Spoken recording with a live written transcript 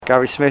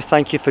Gary Smith,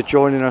 thank you for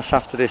joining us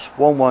after this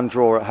 1-1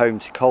 draw at home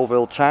to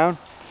Coalville Town.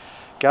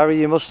 Gary,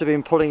 you must have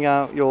been pulling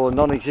out your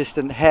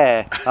non-existent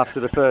hair after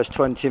the first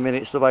 20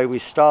 minutes, the way we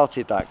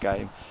started that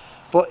game.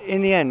 But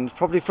in the end,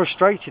 probably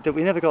frustrated that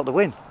we never got the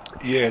win.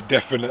 Yeah,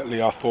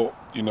 definitely. I thought,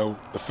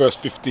 the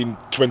first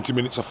 15-20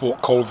 minutes, I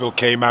thought Coalville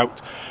came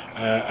out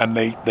and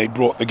they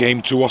brought the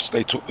game to us.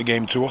 They took the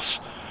game to us.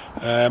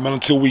 And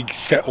until we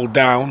settled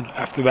down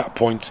after that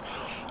point,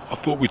 I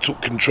thought we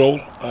took control.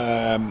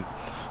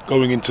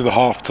 Going into the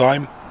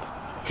half-time,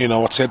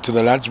 I said to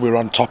the lads, we're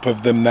on top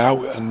of them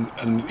now,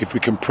 and if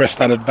we can press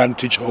that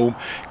advantage home,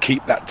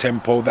 keep that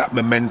tempo, that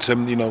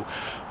momentum,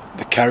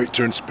 the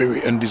character and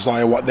spirit and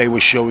desire what they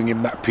were showing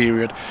in that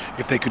period,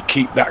 if they could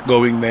keep that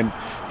going, then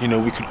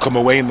we could come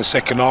away in the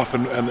second half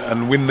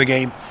and win the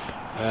game.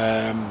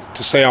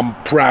 To say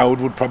I'm proud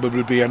would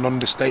probably be an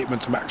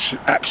understatement. I'm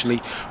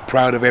actually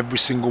proud of every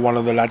single one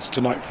of the lads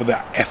tonight for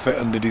that effort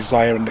and the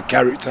desire and the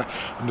character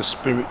and the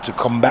spirit to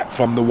come back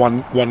from the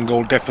one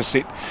goal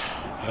deficit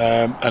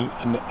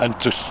and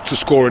to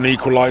score an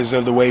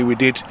equaliser the way we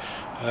did.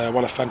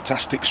 What a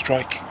fantastic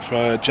strike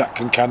for Jack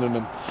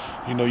Concannon,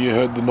 and you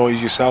heard the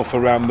noise yourself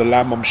around the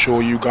Lamb. I'm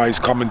sure you guys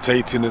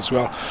commentating as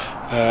well,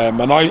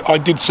 and I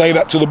did say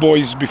that to the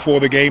boys before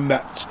the game,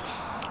 that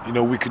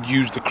we could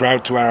use the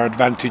crowd to our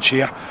advantage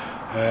here,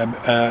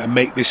 and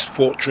make this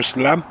fortress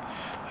Lamb.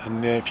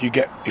 And if you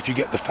get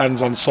the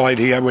fans on side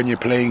here when you're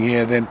playing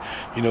here, then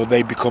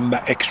they become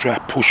that extra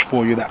push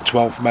for you, that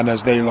 12th man,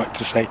 as they like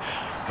to say.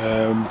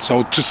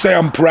 So to say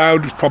I'm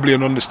proud is probably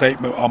an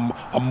understatement.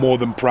 I'm more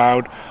than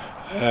proud,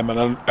 and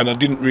I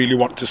didn't really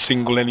want to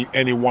single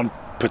any one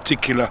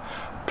particular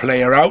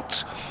player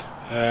out.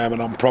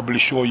 And I'm probably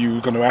sure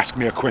you're going to ask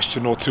me a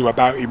question or two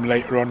about him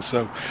later on,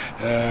 so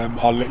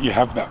I'll let you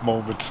have that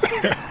moment.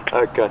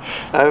 Okay.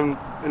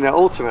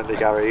 Ultimately,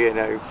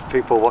 Gary,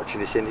 people watching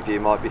this interview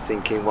might be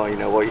thinking, well,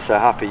 what, you're so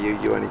happy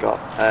you only got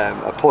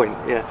a point.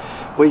 Yeah,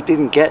 we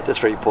didn't get the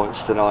 3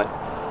 points tonight,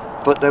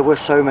 but there were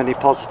so many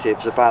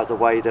positives about the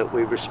way that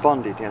we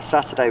responded.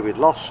 Saturday we'd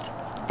lost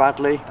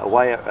badly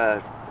away at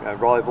a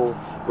rival,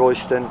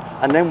 Royston,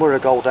 and then we're a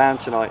goal down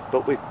tonight,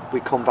 but we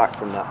come back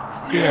from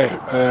that.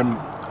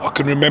 Yeah. I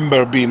can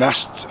remember being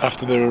asked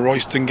after the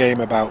Royston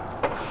game about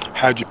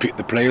how do you pick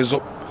the players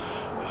up,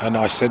 and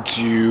I said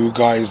to you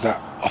guys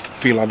that I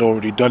feel I'd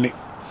already done it.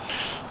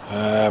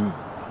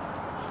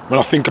 When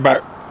I think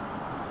about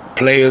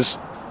players,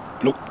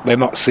 look, they're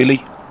not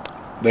silly,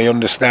 they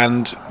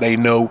understand, they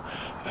know,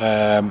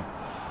 and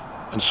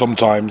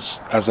sometimes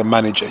as a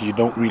manager you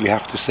don't really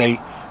have to say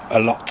a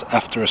lot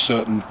after a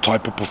certain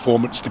type of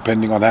performance,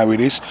 depending on how it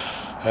is,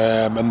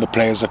 and the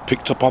players have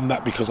picked up on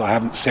that, because I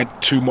haven't said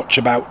too much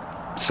about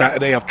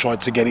Saturday. I've tried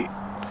to get it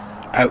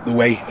out the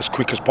way as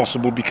quick as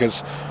possible,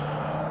 because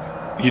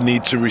you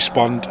need to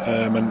respond,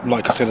 and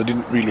like I said, I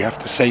didn't really have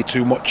to say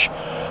too much.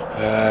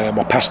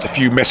 I passed a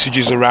few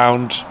messages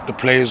around the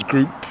players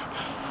group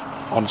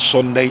on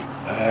Sunday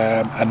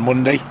and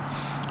Monday,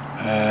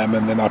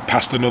 and then I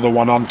passed another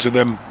one on to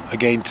them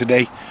again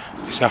today,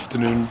 this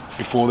afternoon,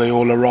 before they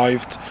all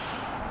arrived,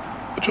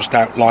 just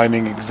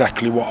outlining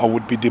exactly what I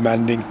would be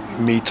demanding,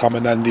 me, Tom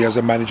and Andy as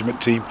a management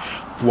team,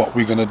 what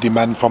we're going to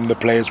demand from the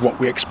players, what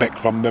we expect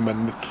from them.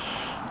 And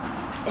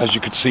as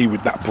you could see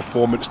with that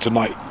performance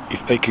tonight,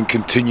 if they can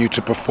continue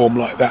to perform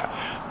like that,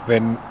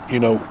 then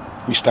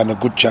we stand a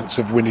good chance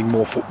of winning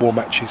more football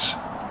matches.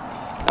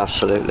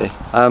 Absolutely.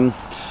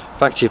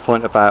 Back to your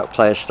point about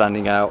players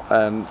standing out,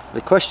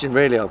 the question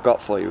really I've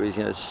got for you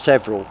is,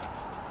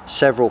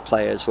 several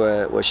players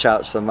were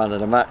shouts for man of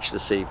the match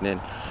this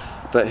evening,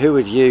 but who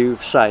would you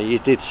say? You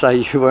did say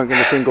you weren't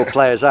going to single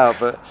players out,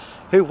 but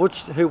who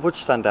would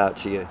stand out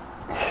to you?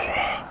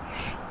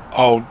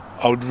 I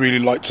would really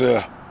like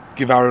to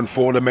give Aaron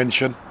Ford a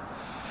mention.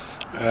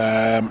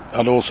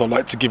 I'd also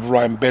like to give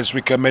Ryan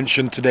Beswick a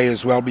mention today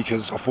as well,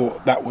 because I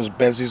thought that was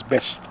Bez's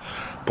best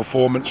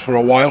performance for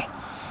a while.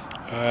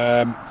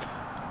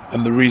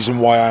 And the reason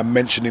why I'm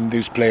mentioning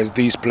these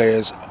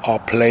players are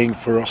playing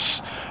for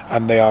us,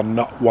 and they are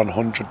not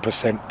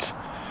 100%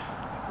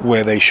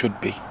 where they should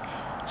be.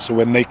 So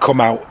when they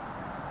come out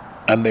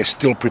and they're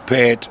still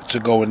prepared to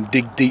go and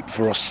dig deep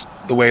for us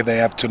the way they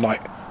have tonight,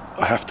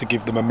 I have to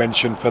give them a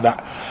mention for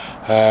that.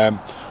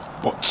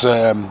 But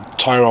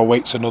Tyra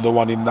Waite's another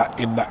one in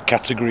that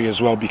category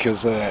as well,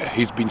 because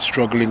he's been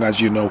struggling,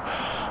 as you know,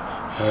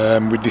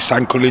 with this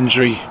ankle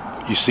injury.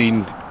 You've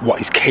seen what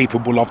he's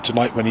capable of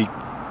tonight when he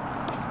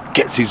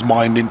gets his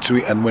mind into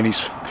it, and when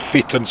he's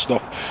fit and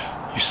stuff.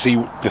 You see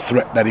the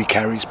threat that he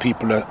carries.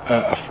 People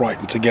are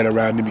frightened to get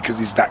around him because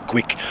he's that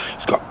quick.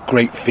 He's got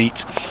great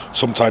feet.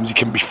 Sometimes he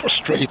can be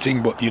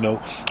frustrating, but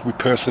we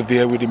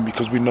persevere with him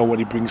because we know what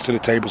he brings to the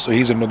table. So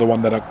he's another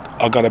one that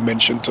I got to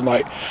mention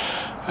tonight.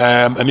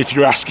 And if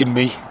you're asking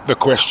me the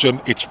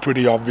question, it's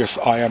pretty obvious.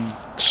 I am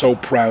so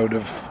proud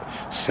of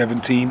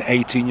 17,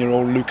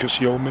 18-year-old Lucas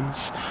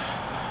Yeomans.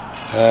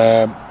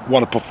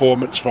 What a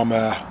performance from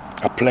a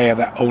player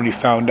that only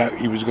found out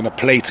he was going to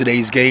play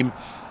today's game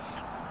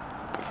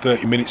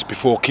 30 minutes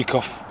before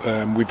kick-off.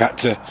 We've had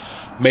to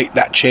make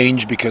that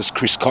change because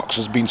Chris Cox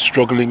has been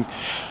struggling.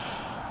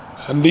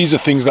 And these are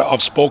things that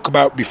I've spoke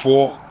about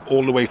before,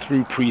 all the way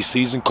through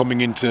pre-season,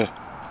 coming into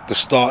the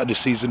start of the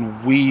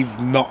season. We've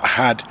not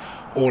had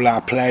all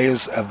our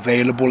players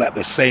available at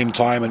the same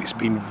time, and it's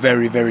been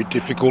very, very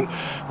difficult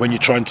when you're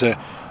trying to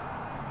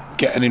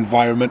get an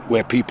environment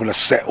where people are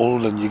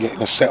settled and you're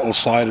getting a settled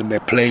side and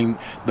they're playing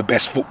the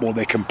best football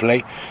they can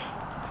play.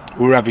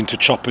 We're having to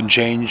chop and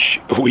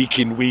change week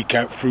in, week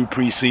out through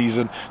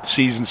pre-season. The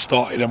season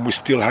started and we're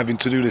still having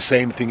to do the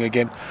same thing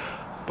again.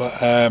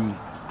 But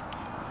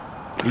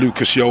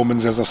Lucas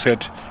Yeomans, as I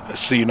said,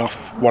 has seen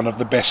off one of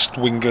the best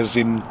wingers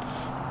in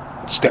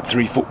Step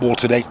 3 football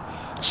today.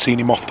 Seen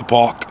him off the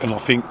park, and I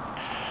think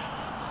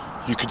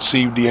you could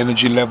see the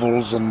energy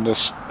levels and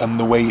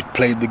the way he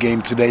played the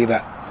game today,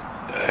 that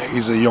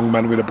he's a young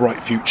man with a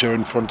bright future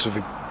in front of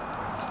him.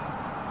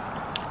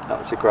 That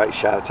was a great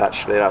shout,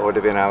 actually. That would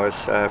have been ours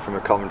from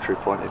a commentary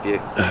point of view.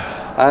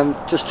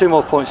 Just 2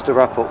 more points to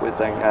wrap up with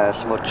then,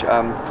 Smudge.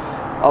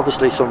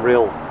 Obviously some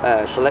real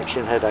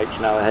selection headaches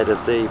now ahead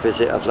of the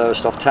visit of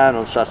Lowestoft Town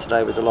on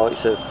Saturday, with the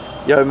likes of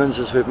Yeomans,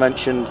 as we've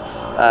mentioned,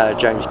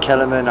 James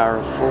Kellerman,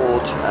 Aaron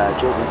Ford,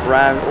 Jordan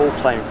Brown, all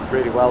playing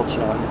really well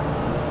tonight.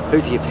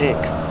 Who do you pick?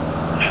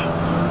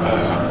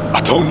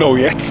 I don't know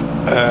yet.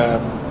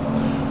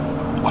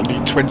 I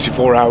need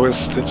 24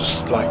 hours to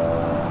just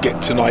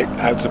get tonight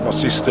out of my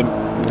system,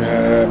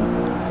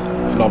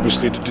 and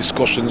obviously the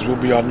discussions will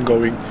be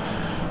ongoing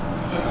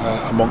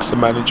amongst the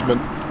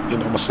management,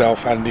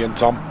 myself, Andy and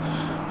Tom.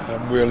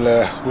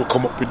 We'll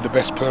come up with the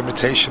best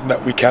permutation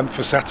that we can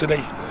for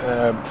Saturday.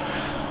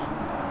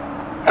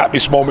 At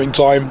this moment in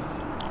time,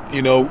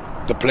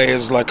 the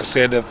players, like I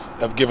said,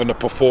 have given a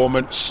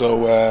performance,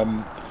 so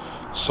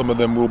some of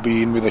them will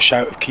be in with a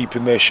shout of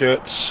keeping their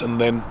shirts, and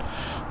then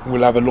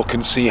we'll have a look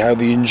and see how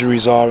the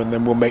injuries are, and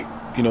then we'll make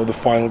the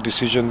final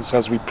decisions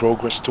as we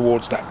progress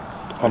towards that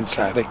on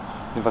Saturday.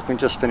 If I can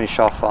just finish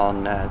off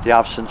on the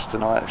absence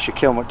tonight of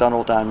Shaquille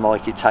McDonald and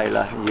Mikey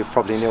Taylor. You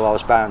probably knew I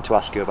was bound to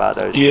ask you about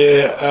those.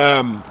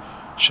 Yeah,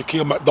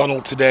 Shaquille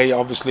McDonald today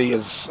obviously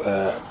he's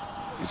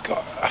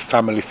got a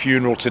family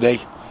funeral today,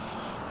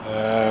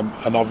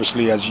 and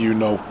obviously, as you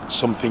know,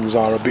 some things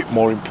are a bit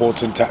more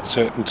important at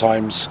certain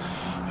times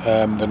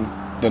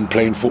than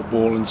playing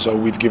football, and so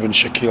we've given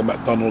Shaquille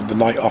McDonald the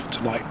night off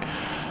tonight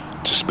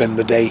to spend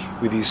the day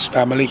with his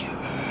family.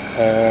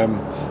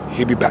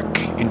 He'll be back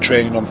in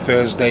training on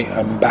Thursday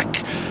and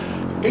back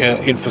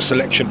in for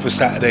selection for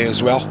Saturday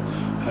as well.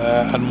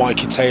 And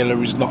Mikey Taylor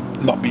has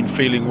not been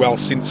feeling well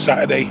since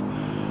Saturday,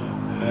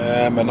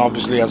 and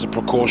obviously as a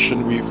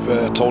precaution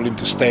we've told him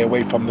to stay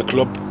away from the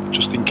club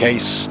just in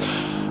case.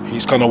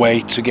 He's gone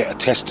away to get a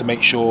test to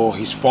make sure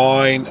he's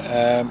fine,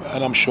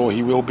 and I'm sure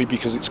he will be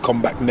because it's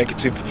come back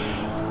negative.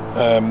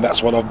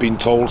 That's what I've been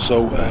told,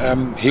 so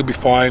he'll be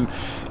fine.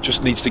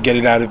 Just needs to get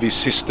it out of his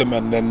system,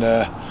 and then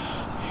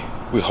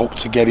we hope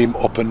to get him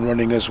up and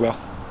running as well.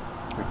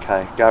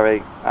 Okay,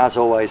 Gary, as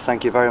always,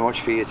 thank you very much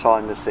for your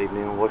time this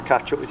evening, and we'll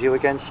catch up with you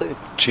again soon.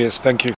 Cheers, thank you.